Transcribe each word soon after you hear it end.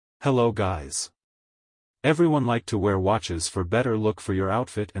Hello guys. Everyone like to wear watches for better look for your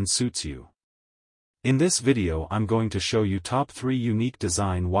outfit and suits you. In this video I'm going to show you top 3 unique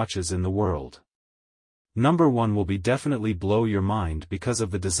design watches in the world. Number 1 will be definitely blow your mind because of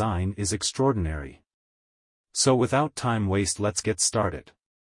the design is extraordinary. So without time waste, let's get started.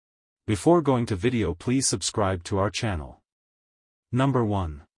 Before going to video, please subscribe to our channel. Number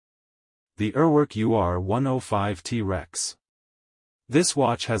 1. The Urwerk UR105 T-Rex. This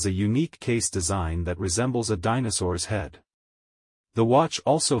watch has a unique case design that resembles a dinosaur's head. The watch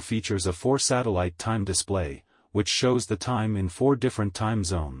also features a 4-satellite time display, which shows the time in 4 different time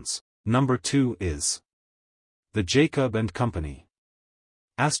zones. Number 2 is the Jacob & Company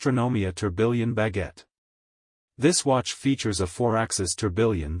Astronomia Tourbillon Baguette. This watch features a 4-axis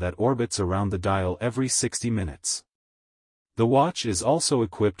tourbillon that orbits around the dial every 60 minutes. The watch is also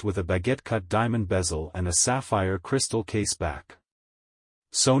equipped with a baguette-cut diamond bezel and a sapphire crystal case back.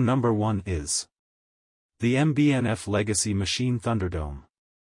 So number 1 is the MB&F Legacy Machine Thunderdome.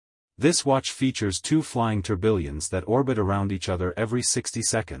 This watch features 2 flying tourbillons that orbit around each other every 60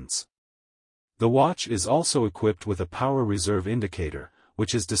 seconds. The watch is also equipped with a power reserve indicator,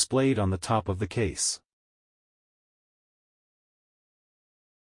 which is displayed on the top of the case.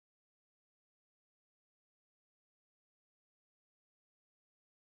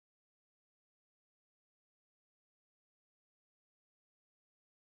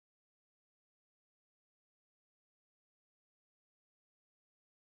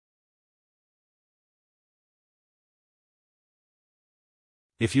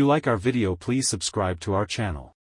 If you like our video, please subscribe to our channel.